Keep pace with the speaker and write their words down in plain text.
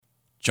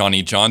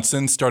Johnny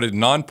Johnson started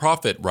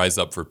nonprofit Rise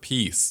Up for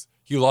Peace.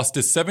 He lost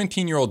his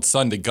 17-year-old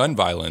son to gun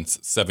violence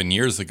 7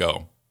 years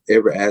ago.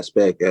 Every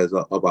aspect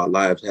of our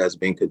lives has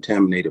been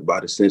contaminated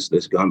by the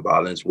senseless gun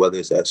violence, whether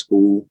it's at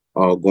school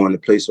or going to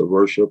place of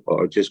worship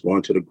or just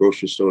going to the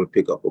grocery store to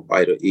pick up a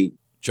bite or eat.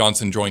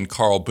 Johnson joined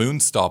Carl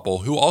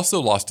Boonstoppel, who also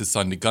lost his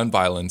son to gun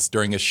violence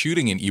during a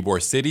shooting in Ybor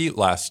City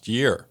last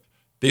year.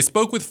 They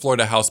spoke with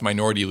Florida House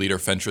Minority Leader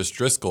Fentrice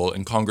Driscoll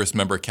and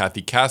Congressmember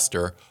Kathy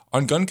Castor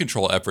on gun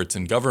control efforts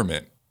in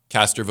government.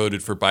 Castor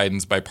voted for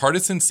Biden's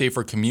bipartisan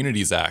Safer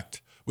Communities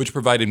Act, which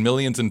provided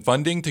millions in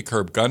funding to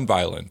curb gun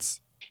violence.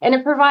 And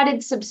it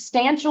provided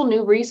substantial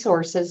new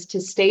resources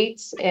to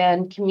states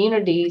and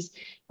communities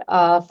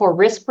for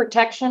risk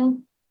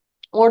protection,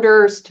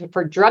 orders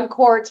for drug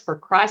courts, for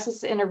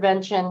crisis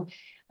intervention.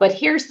 But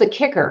here's the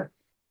kicker.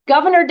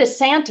 Governor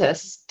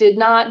DeSantis did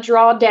not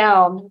draw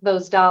down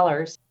those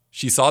dollars.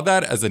 She saw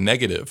that as a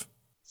negative.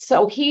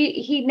 So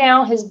he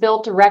now has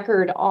built a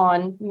record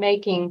on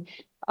making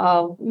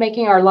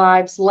our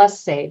lives less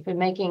safe and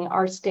making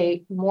our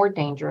state more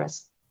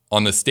dangerous.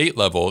 On the state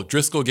level,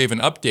 Driscoll gave an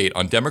update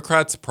on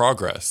Democrats'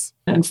 progress.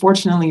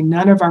 Unfortunately,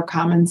 none of our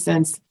common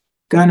sense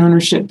gun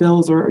ownership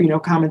bills or,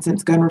 common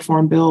sense gun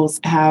reform bills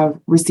have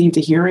received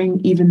a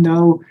hearing, even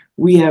though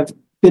we have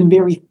been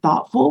very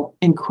thoughtful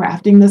in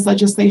crafting this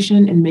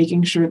legislation and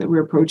making sure that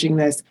we're approaching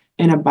this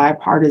in a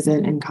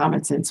bipartisan and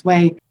common sense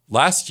way.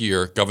 Last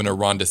year, Governor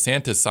Ron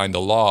DeSantis signed a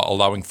law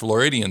allowing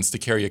Floridians to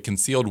carry a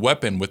concealed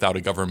weapon without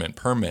a government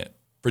permit.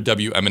 For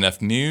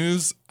WMNF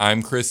News,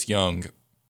 I'm Chris Young.